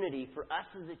opportunity for us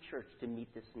as a church to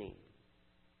meet this need?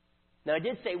 Now, I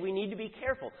did say we need to be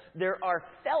careful. There are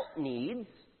felt needs,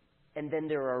 and then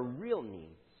there are real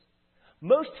needs.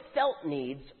 Most felt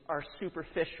needs are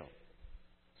superficial.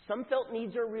 Some felt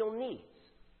needs are real needs.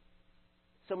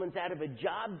 Someone's out of a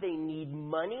job, they need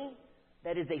money.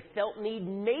 That is a felt need.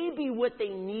 Maybe what they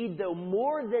need, though,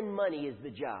 more than money is the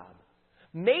job.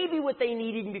 Maybe what they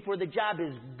need even before the job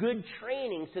is good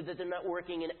training so that they're not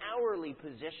working an hourly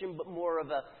position, but more of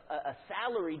a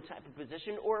salaried type of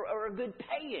position or a good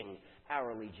paying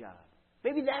hourly job.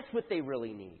 Maybe that's what they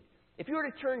really need. If you were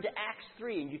to turn to Acts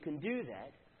 3, and you can do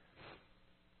that,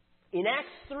 in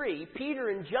Acts 3, Peter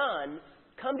and John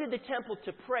come to the temple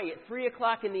to pray at 3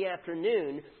 o'clock in the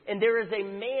afternoon, and there is a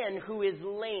man who is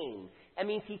lame. That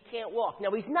means he can't walk.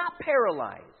 Now, he's not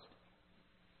paralyzed.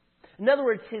 In other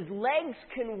words, his legs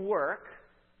can work,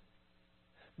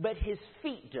 but his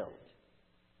feet don't.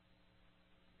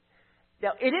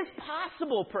 Now, it is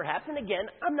possible, perhaps, and again,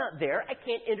 I'm not there, I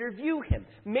can't interview him.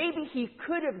 Maybe he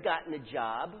could have gotten a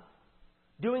job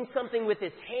doing something with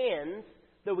his hands,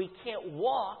 though he can't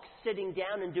walk, sitting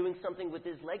down and doing something with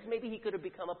his legs. Maybe he could have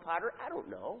become a potter. I don't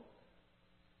know.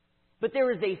 But there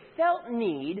is a felt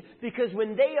need, because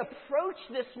when they approach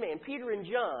this man, Peter and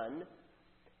John,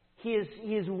 he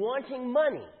is wanting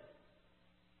money.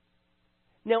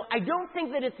 Now, I don't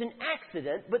think that it's an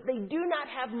accident, but they do not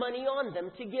have money on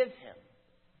them to give him.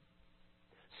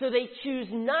 So they choose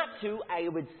not to, I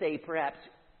would say perhaps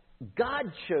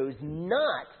God chose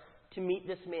not to meet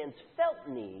this man's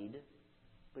felt need,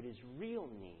 but his real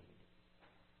need.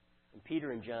 And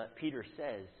Peter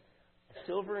says,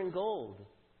 silver and gold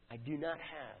I do not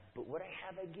have, but what I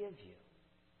have I give you.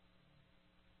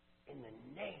 In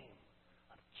the name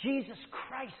of Jesus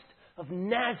Christ of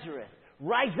Nazareth,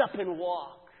 rise up and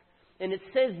walk. And it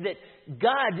says that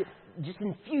God just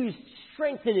infused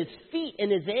strength in his feet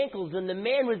and his ankles, and the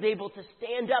man was able to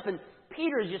stand up. And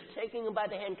Peter's just taking him by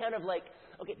the hand, kind of like,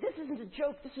 okay, this isn't a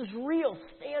joke, this is real,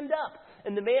 stand up.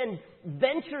 And the man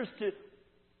ventures to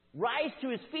rise to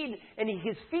his feet, and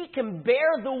his feet can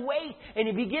bear the weight, and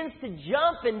he begins to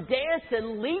jump and dance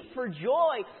and leap for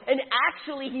joy. And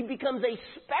actually he becomes a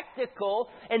spectacle,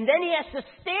 and then he has to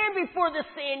stand before the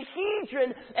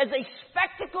Sanhedrin as a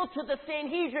spectacle to the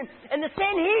Sanhedrin, and the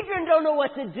Sanhedrin don't know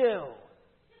what to do.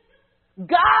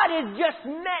 God has just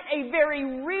met a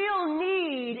very real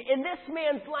need in this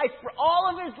man's life. For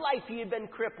all of his life he had been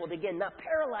crippled. Again, not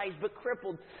paralyzed, but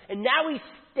crippled. And now he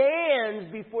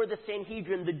stands before the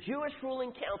Sanhedrin. The Jewish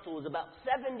ruling council is about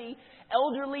 70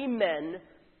 elderly men,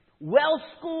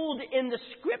 well-schooled in the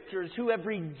Scriptures, who have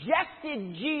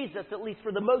rejected Jesus, at least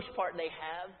for the most part they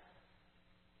have.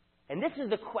 And this is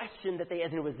the question that they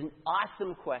asked, and it was an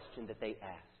awesome question that they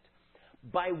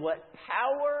asked. By what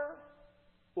power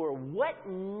or what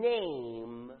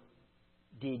name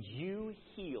did you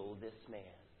heal this man?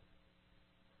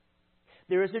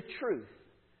 There is a truth.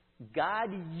 God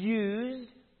used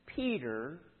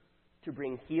Peter to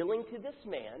bring healing to this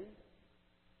man,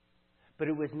 but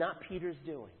it was not Peter's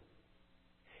doing.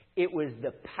 It was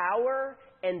the power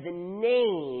and the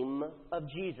name of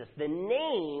Jesus. The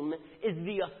name is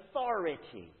the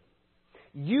authority.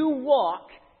 You walk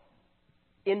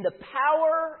in the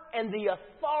power and the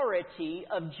authority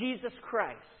of Jesus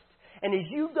Christ. And as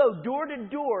you go door to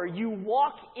door, you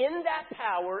walk in that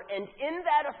power and in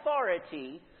that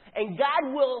authority, and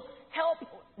God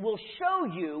will show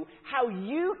you how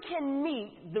you can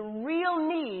meet the real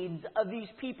needs of these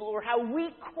people, or how we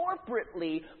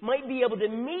corporately might be able to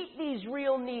meet these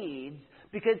real needs.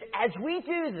 Because as we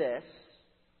do this,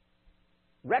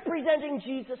 representing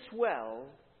Jesus well,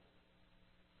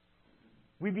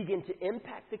 we begin to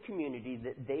impact the community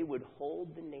that they would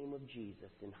hold the name of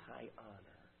Jesus in high honor.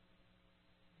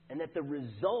 And that the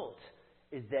result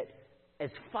is that as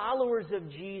followers of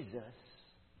Jesus,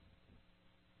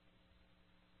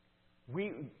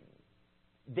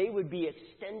 they would be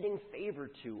extending favor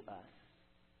to us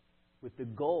with the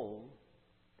goal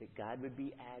that God would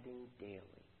be adding daily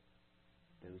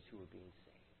those who are being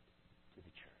saved to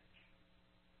the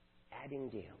church. Adding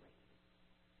daily.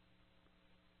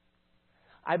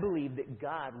 I believe that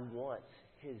God wants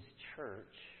His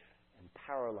church, and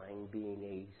Powerline being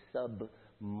a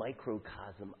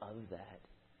sub-microcosm of that,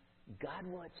 God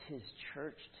wants His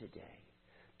church today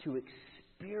to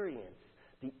experience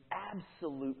the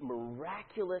absolute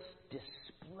miraculous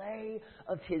display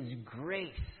of His grace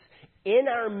in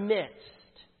our midst.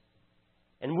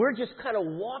 And we're just kind of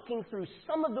walking through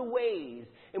some of the ways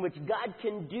in which God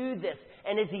can do this.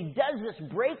 And as He does this,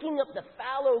 breaking up the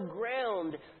fallow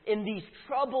ground in these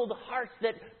troubled hearts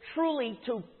that truly,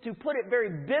 to put it very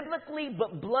biblically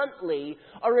but bluntly,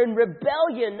 are in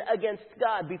rebellion against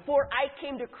God. Before I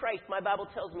came to Christ, my Bible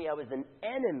tells me I was an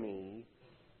enemy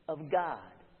of God.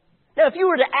 Now, if you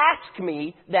were to ask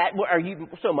me that,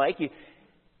 so Mike,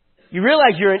 you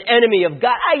realize you're an enemy of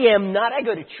God? I am not. I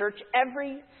go to church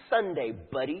every Sunday,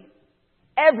 buddy.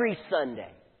 Every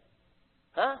Sunday.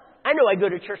 Huh? I know I go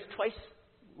to church twice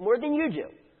more than you do,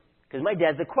 because my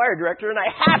dad's the choir director and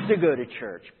I have to go to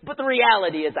church. But the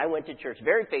reality is I went to church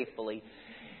very faithfully,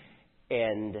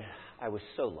 and I was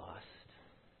so lost.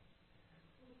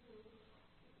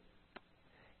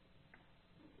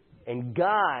 And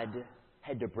God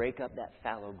had to break up that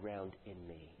fallow ground in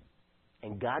me.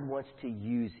 And God wants to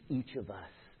use each of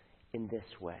us in this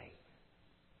way.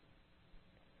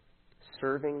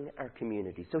 Serving our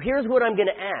community. So here's what I'm going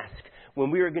to ask when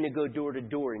we are going to go door to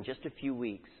door in just a few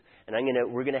weeks. And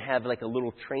we're going to have like a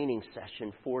little training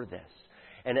session for this.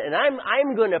 And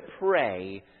I'm going to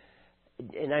pray,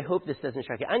 and I hope this doesn't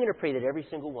shock you, I'm going to pray that every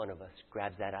single one of us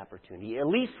grabs that opportunity at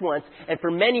least once. And for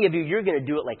many of you, you're going to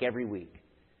do it like every week.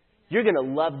 You're going to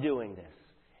love doing this.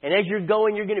 And as you're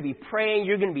going, you're going to be praying.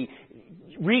 You're going to be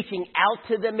reaching out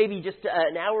to them, maybe just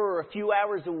an hour or a few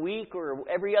hours a week or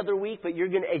every other week. But you're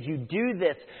going to, as you do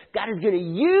this, God is going to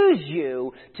use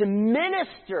you to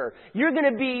minister. You're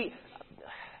going to be,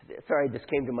 sorry, this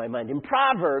came to my mind. In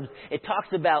Proverbs, it talks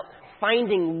about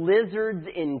finding lizards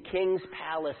in king's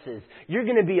palaces. You're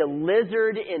going to be a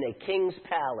lizard in a king's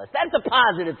palace. That's a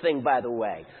positive thing, by the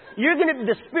way.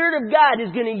 The Spirit of God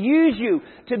is going to use you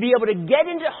to be able to get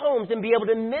into homes and be able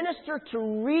to minister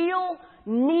to real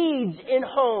needs in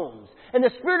homes. And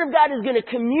the Spirit of God is going to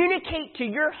communicate to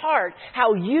your heart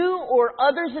how you or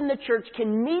others in the church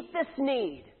can meet this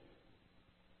need.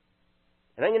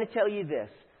 And I'm going to tell you this.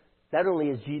 Not only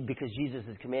is because Jesus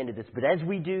has commanded this, but as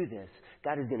we do this,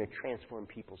 God is going to transform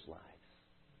people's lives.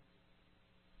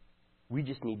 We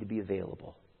just need to be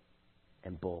available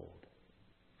and bold.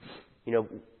 You know,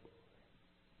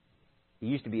 it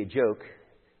used to be a joke.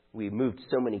 We moved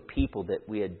so many people that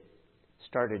we had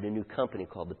started a new company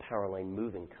called the Powerline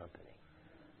Moving Company.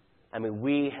 I mean,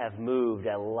 we have moved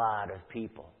a lot of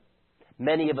people.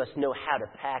 Many of us know how to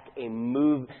pack a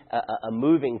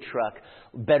moving truck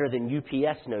better than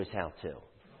UPS knows how to.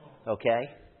 Okay?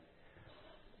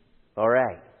 All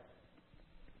right.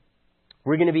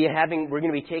 We're going to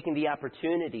be taking the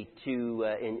opportunity to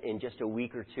in just a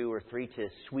week or two or three to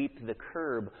sweep the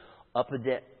curb up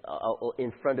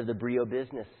in front of the Brio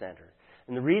Business Center.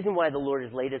 And the reason why the Lord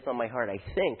has laid this on my heart, I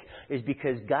think, is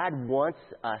because God wants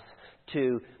us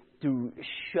to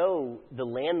show the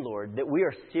landlord that we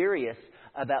are serious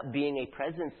about being a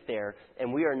presence there.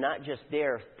 And we are not just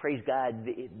there, praise God,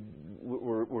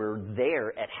 we're there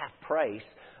at half price,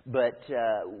 but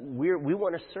we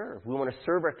want to serve. We want to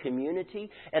serve our community.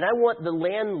 And I want the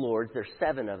landlords, there's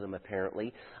 7 of them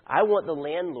apparently, I want the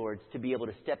landlords to be able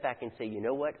to step back and say, you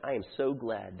know what, I am so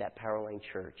glad that Powerline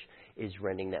Church is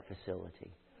renting that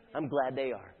facility. I'm glad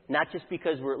they are. Not just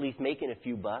because we're at least making a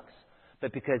few bucks,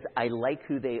 but because I like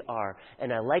who they are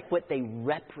and I like what they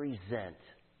represent.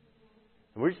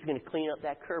 And we're just going to clean up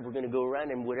that curb. We're going to go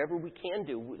around, and whatever we can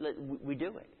do, we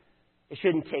do it. It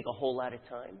shouldn't take a whole lot of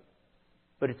time,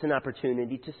 but it's an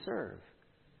opportunity to serve.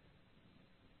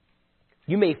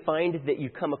 You may find that you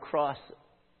come across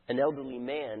an elderly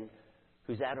man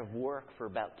who's out of work for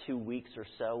about 2 weeks or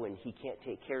so, and he can't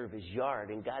take care of his yard,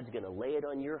 and God's going to lay it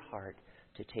on your heart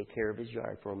to take care of his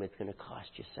yard for him. It's going to cost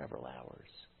you several hours.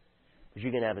 But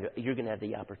you're going to have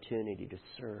the opportunity to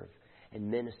serve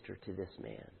and minister to this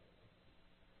man.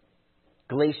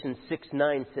 Galatians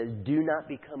 6:9 says, "Do not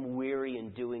become weary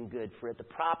in doing good, for at the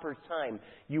proper time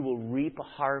you will reap a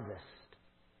harvest.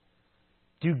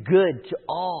 Do good to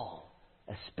all,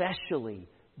 especially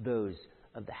those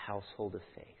of the household of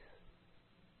faith."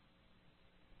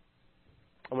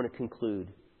 I want to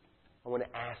conclude. I want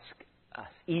to ask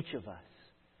us, each of us,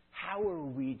 how are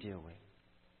we doing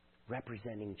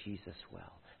representing Jesus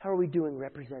well? How are we doing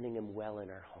representing Him well in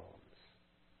our homes?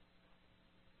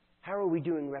 How are we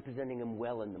doing representing Him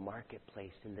well in the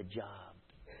marketplace, in the job?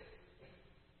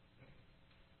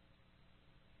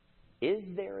 Is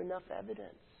there enough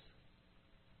evidence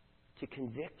to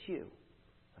convict you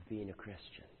of being a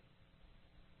Christian?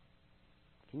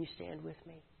 Can you stand with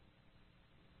me?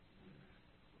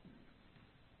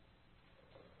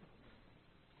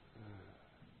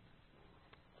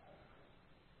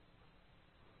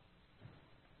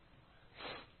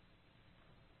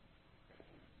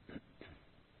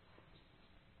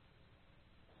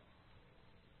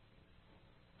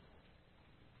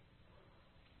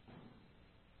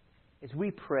 As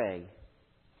we pray,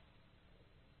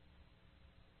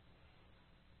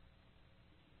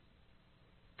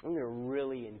 I'm going to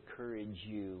really encourage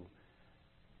you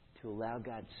to allow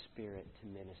God's Spirit to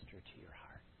minister to your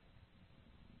heart.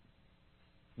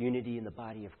 Unity in the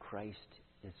body of Christ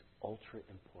is ultra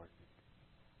important.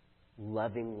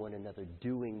 Loving one another,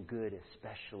 doing good,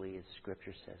 especially as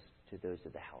Scripture says, to those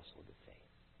of the household of faith.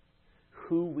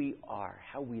 Who we are,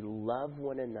 how we love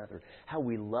one another, how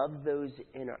we love those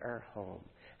in our home,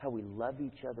 how we love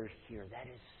each other here. That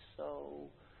is so,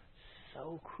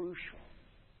 so crucial.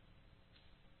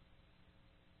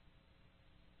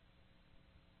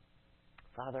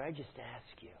 Father, I just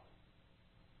ask you.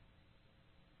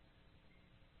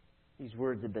 These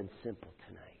words have been simple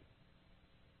tonight.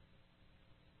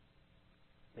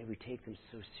 May we take them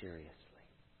so seriously.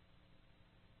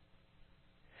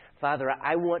 Father,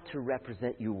 I want to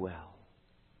represent you well.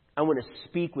 I want to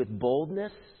speak with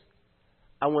boldness.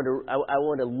 I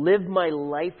want to live my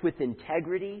life with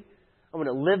integrity. I want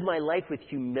to live my life with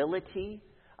humility.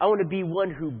 I want to be one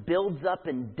who builds up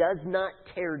and does not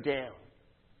tear down.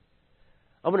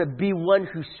 I want to be one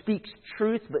who speaks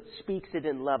truth but speaks it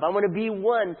in love. I want to be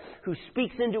one who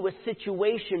speaks into a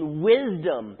situation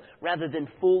wisdom rather than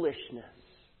foolishness.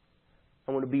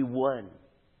 I want to be one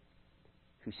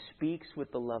who speaks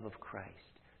with the love of Christ,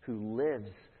 who lives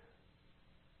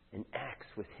and acts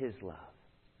with His love,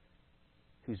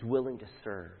 who's willing to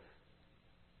serve,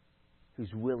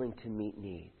 who's willing to meet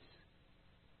needs.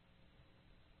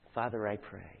 Father, I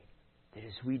pray that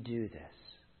as we do this,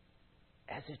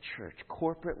 as a church,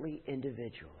 corporately,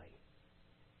 individually,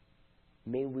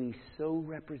 may we so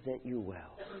represent you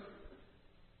well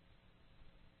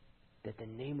that the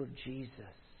name of Jesus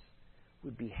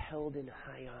would be held in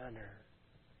high honor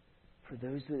for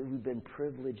those that we've been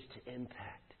privileged to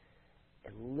impact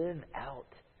and live out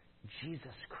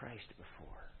Jesus Christ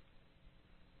before.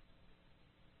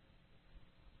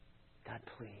 God,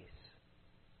 please.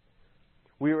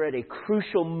 We are at a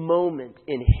crucial moment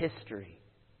in history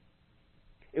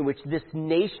in which this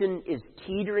nation is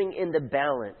teetering in the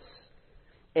balance,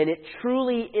 and it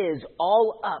truly is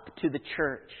all up to the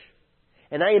church.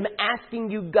 And I am asking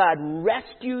you, God,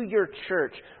 rescue your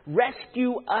church.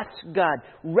 Rescue us, God.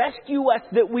 Rescue us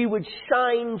that we would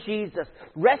shine Jesus.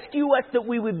 Rescue us that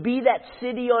we would be that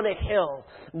city on a hill.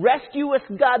 Rescue us,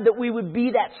 God, that we would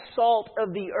be that salt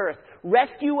of the earth.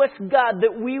 Rescue us, God,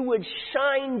 that we would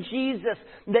shine Jesus,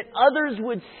 that others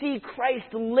would see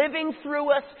Christ living through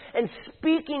us and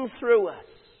speaking through us.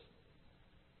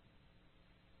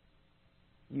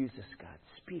 Use us, God.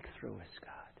 Speak through us,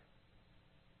 God.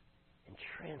 And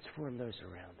transform those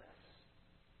around us.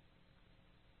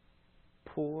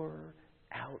 Pour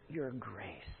out your grace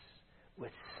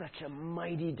with such a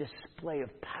mighty display of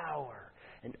power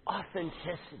and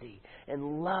authenticity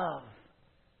and love,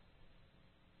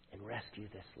 and rescue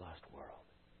this lost world.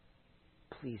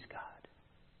 Please, God.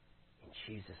 In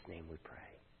Jesus' name we pray.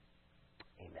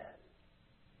 Amen.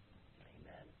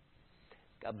 Amen.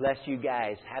 God bless you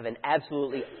guys. Have an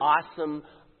absolutely awesome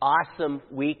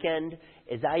weekend.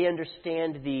 As I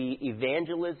understand, the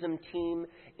evangelism team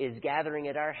is gathering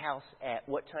at our house at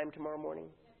what time tomorrow morning?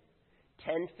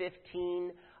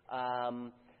 10:15.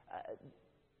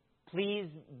 Please,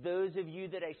 those of you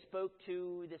that I spoke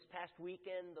to this past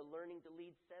weekend, the Learning to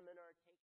Lead seminar.